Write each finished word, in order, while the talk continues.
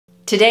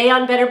Today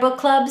on Better Book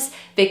Clubs,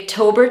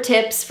 Victober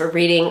tips for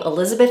reading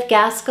Elizabeth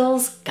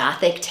Gaskell's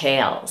Gothic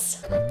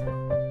tales.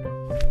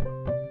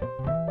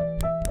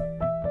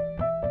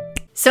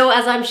 So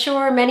as I'm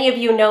sure many of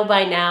you know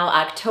by now,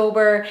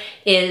 October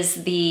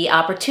is the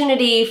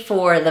opportunity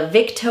for the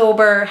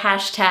Victober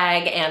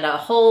hashtag and a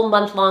whole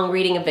month-long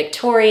reading of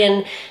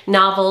Victorian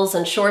novels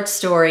and short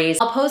stories.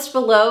 I'll post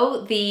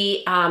below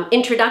the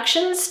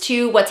introductions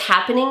to what's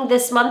happening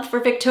this month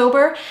for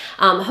Victober,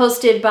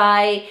 hosted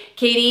by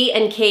Katie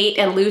and Kate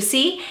and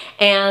Lucy,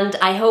 and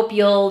I hope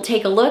you'll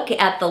take a look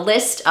at the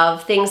list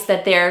of things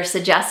that they're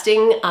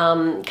suggesting,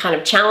 kind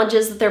of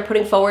challenges that they're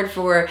putting forward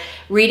for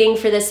reading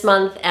for this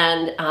month,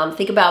 and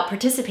think about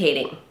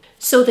participating.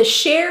 So the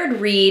shared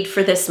read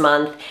for this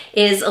month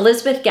is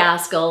Elizabeth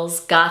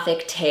Gaskell's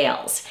Gothic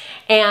Tales.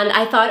 And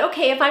I thought,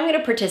 okay, if I'm going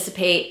to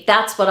participate,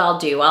 that's what I'll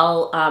do.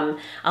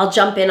 I'll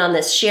jump in on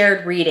this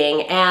shared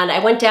reading. And I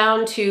went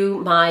down to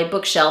my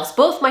bookshelves.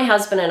 Both my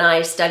husband and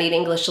I studied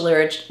English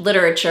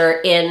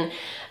literature in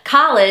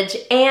college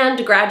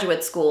and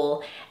graduate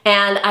school.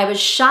 And I was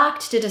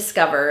shocked to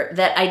discover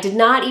that I did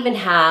not even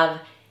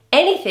have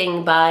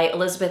anything by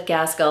Elizabeth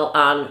Gaskell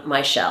on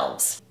my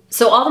shelves.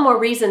 So all the more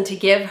reason to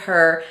give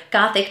her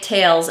Gothic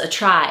tales a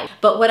try.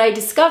 But what I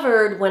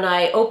discovered when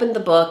I opened the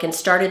book and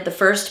started the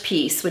first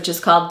piece, which is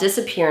called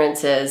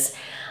Disappearances,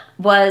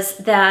 was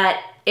that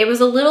it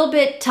was a little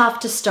bit tough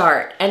to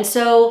start. And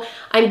so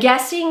I'm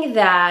guessing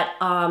that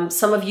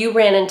some of you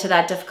ran into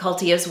that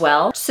difficulty as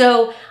well.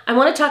 So I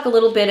want to talk a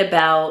little bit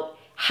about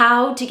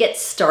how to get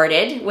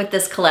started with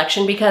this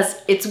collection,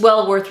 because it's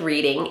well worth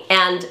reading,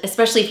 and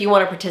especially if you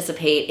want to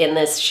participate in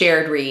this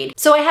shared read.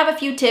 So I have a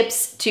few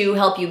tips to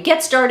help you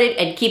get started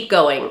and keep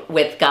going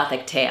with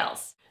Gothic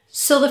tales.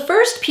 So the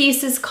first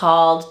piece is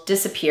called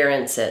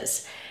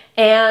Disappearances,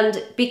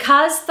 and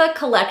because the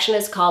collection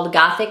is called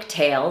Gothic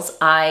Tales,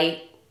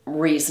 I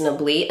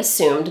reasonably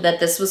assumed that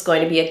this was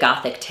going to be a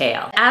Gothic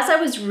tale. As I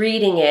was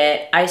reading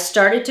it, I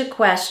started to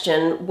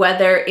question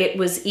whether it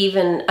was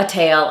even a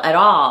tale at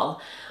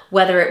all,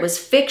 whether it was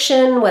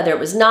fiction, whether it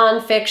was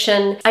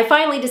nonfiction. I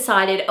finally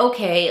decided,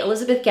 okay,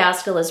 Elizabeth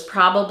Gaskell is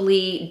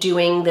probably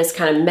doing this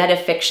kind of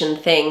metafiction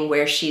thing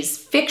where she's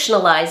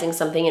fictionalizing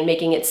something and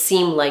making it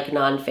seem like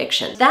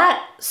nonfiction.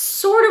 That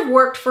sort of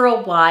worked for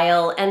a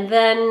while and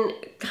then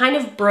kind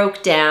of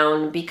broke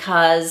down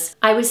because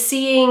I was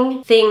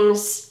seeing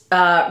things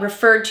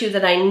referred to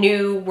that I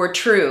knew were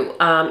true.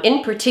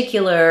 In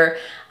particular,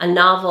 a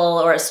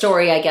novel or a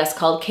story, I guess,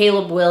 called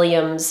Caleb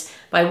Williams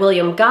by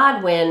William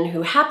Godwin,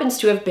 who happens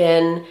to have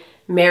been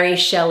Mary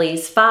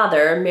Shelley's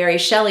father. Mary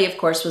Shelley, of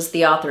course, was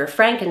the author of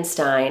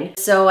Frankenstein.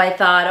 So I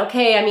thought,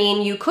 okay, I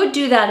mean, you could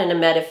do that in a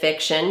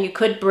metafiction, you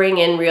could bring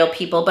in real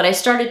people, but I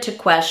started to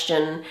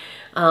question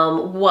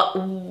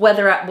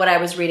whether what I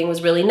was reading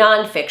was really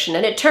nonfiction.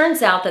 And it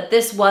turns out that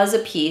this was a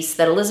piece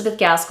that Elizabeth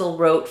Gaskell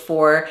wrote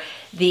for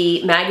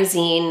the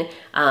magazine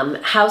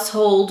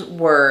Household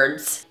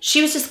Words.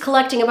 She was just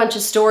collecting a bunch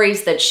of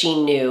stories that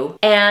she knew,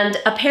 and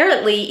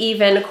apparently,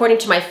 even according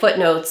to my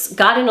footnotes,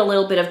 got in a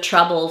little bit of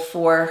trouble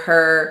for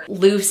her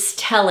loose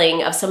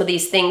telling of some of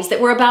these things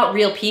that were about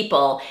real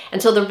people.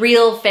 And so the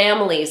real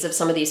families of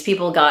some of these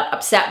people got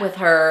upset with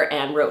her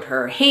and wrote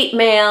her hate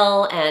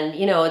mail, and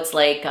you know, it's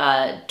like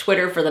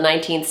Twitter for the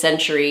 19th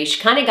century.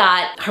 She kind of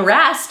got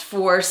harassed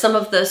for some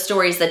of the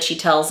stories that she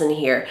tells in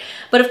here.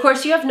 But of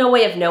course, you have no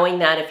way of knowing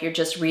that if you're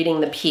just reading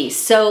the piece.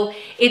 So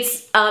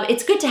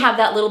it's good to have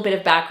that little bit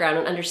of background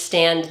and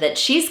understand that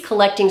she's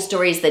collecting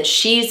stories that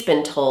she's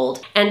been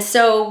told. And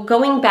so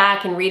going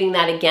back and reading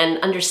that again,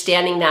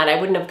 understanding that, I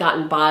wouldn't have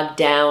gotten bogged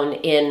down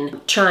in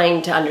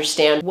trying to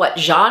understand what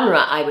genre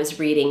I was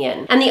reading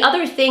in. And the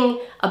other thing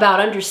about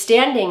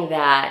understanding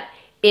that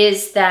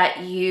is that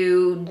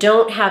you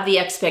don't have the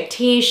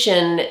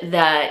expectation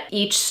that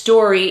each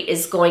story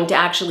is going to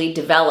actually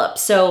develop.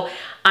 So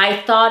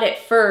I thought at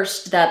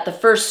first that the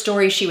first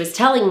story she was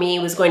telling me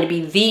was going to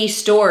be the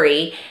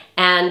story,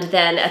 and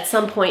then at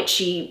some point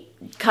she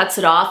cuts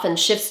it off and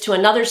shifts to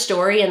another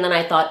story, and then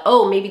I thought,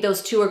 oh, maybe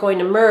those two are going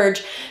to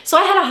merge. So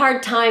I had a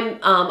hard time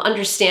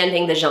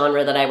understanding the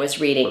genre that I was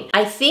reading.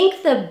 I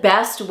think the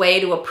best way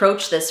to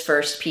approach this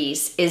first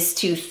piece is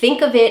to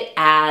think of it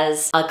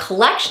as a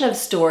collection of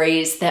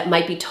stories that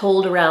might be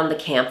told around the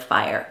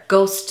campfire,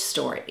 ghost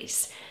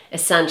stories.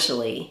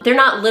 Essentially. They're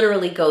not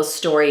literally ghost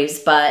stories,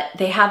 but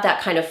they have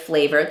that kind of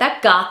flavor,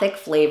 that Gothic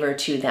flavor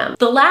to them.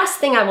 The last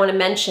thing I want to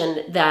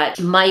mention that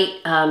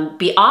might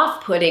be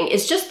off-putting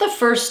is just the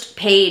first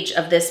page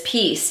of this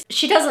piece.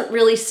 She doesn't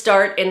really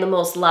start in the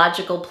most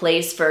logical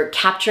place for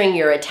capturing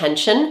your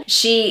attention.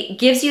 She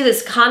gives you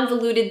this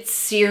convoluted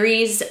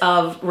series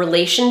of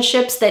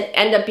relationships that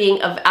end up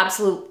being of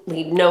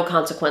absolutely no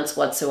consequence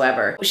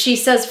whatsoever. She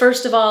says,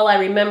 first of all, I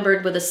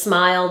remembered with a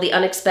smile the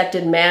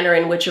unexpected manner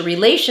in which a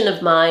relation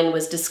of mine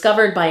was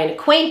discovered by an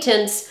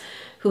acquaintance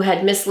who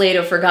had mislaid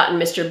or forgotten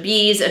Mr.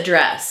 B's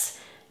address.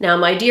 Now,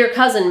 my dear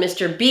cousin,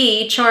 Mr.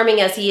 B, charming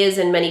as he is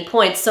in many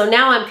points, so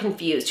now I'm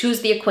confused.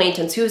 Who's the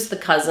acquaintance? Who's the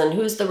cousin?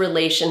 Who's the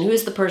relation?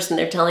 Who's the person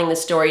they're telling the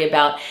story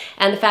about?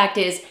 And the fact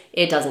is,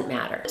 it doesn't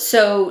matter.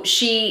 So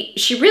she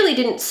really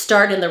didn't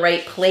start in the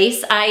right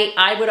place,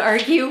 I would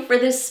argue, for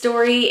this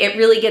story. It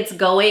really gets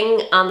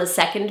going on the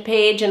second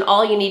page, and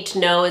all you need to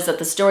know is that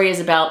the story is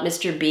about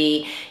Mr.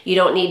 B. You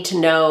don't need to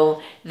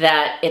know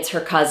that it's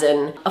her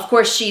cousin. Of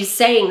course, she's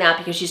saying that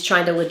because she's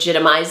trying to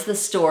legitimize the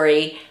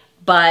story.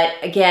 But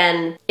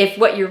again, if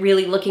what you're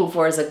really looking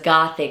for is a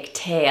Gothic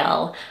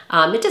tale,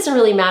 it doesn't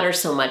really matter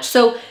so much.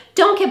 So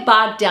don't get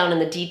bogged down in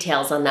the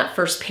details on that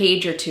first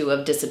page or two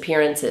of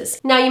Disappearances.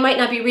 Now, you might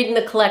not be reading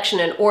the collection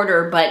in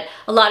order, but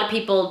a lot of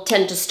people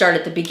tend to start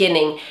at the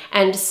beginning.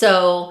 And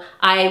so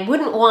I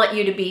wouldn't want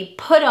you to be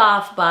put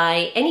off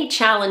by any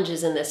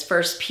challenges in this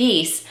first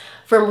piece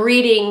from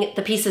reading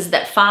the pieces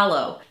that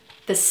follow.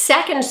 The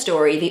second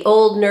story, The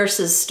Old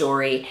Nurse's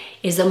Story,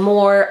 is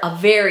a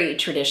very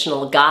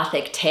traditional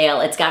Gothic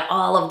tale. It's got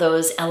all of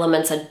those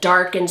elements, a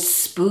dark and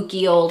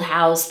spooky old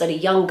house that a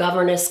young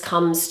governess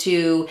comes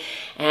to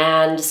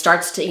and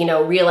starts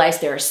to, realize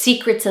there are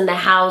secrets in the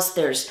house.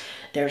 There's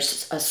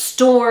a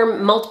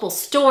storm, multiple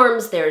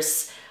storms,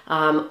 there's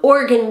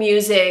organ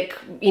music,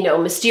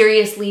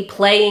 mysteriously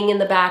playing in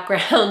the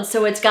background.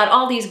 So it's got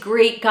all these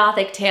great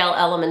Gothic tale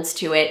elements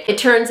to it. It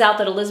turns out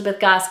that Elizabeth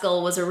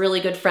Gaskell was a really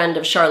good friend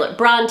of Charlotte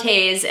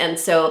Bronte's, and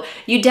so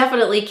you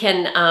definitely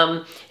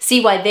can see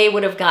why they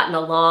would have gotten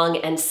along,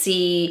 and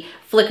see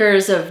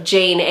flickers of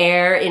Jane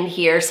Eyre in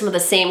here, some of the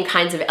same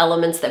kinds of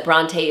elements that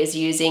Bronte is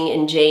using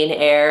in Jane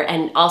Eyre,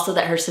 and also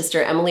that her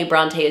sister Emily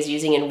Bronte is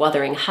using in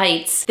Wuthering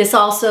Heights.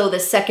 The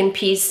second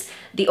piece,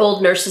 The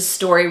Old Nurse's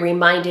Story,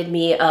 reminded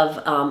me of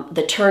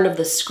The Turn of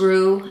the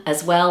Screw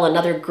as well,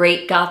 another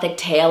great Gothic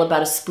tale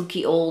about a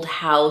spooky old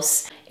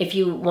house. If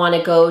you want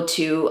to go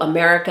to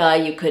America,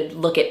 you could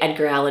look at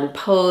Edgar Allan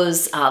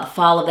Poe's The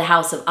Fall of the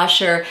House of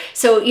Usher.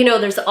 So,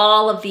 there's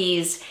all of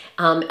these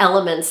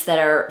elements that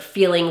are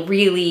feeling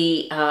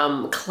really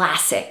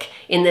classic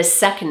in this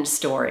second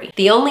story.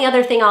 The only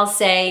other thing I'll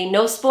say,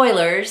 no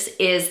spoilers,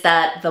 is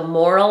that the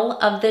moral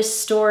of this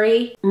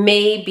story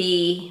may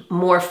be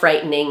more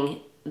frightening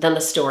than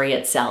the story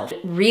itself.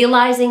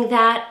 Realizing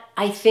that,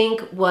 I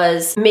think,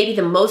 was maybe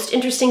the most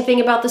interesting thing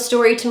about the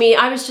story to me.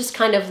 I was just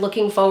kind of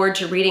looking forward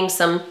to reading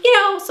some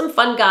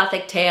fun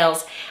Gothic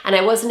tales, and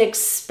I wasn't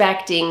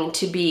expecting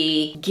to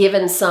be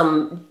given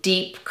some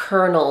deep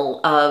kernel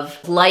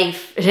of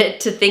life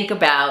to think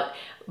about.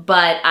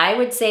 But I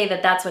would say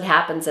that that's what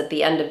happens at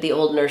the end of The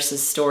Old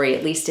Nurse's Story.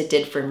 At least it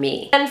did for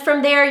me. And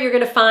from there, you're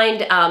going to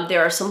find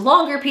there are some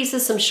longer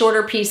pieces, some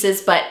shorter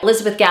pieces, but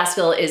Elizabeth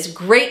Gaskell is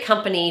great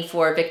company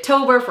for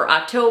Victober, for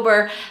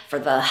October, for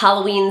the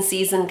Halloween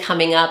season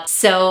coming up.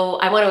 So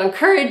I want to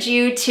encourage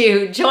you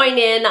to join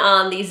in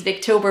on these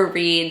Victober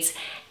reads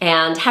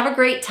and have a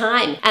great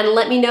time. And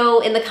let me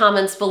know in the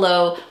comments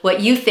below what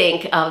you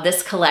think of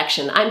this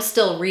collection. I'm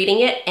still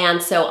reading it,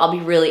 and so I'll be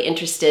really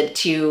interested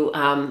to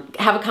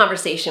have a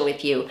conversation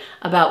with you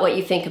about what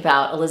you think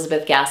about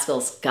Elizabeth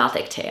Gaskell's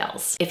Gothic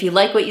tales. If you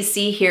like what you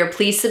see here,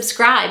 please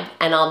subscribe,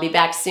 and I'll be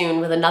back soon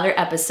with another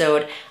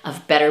episode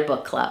of Better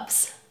Book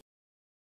Clubs.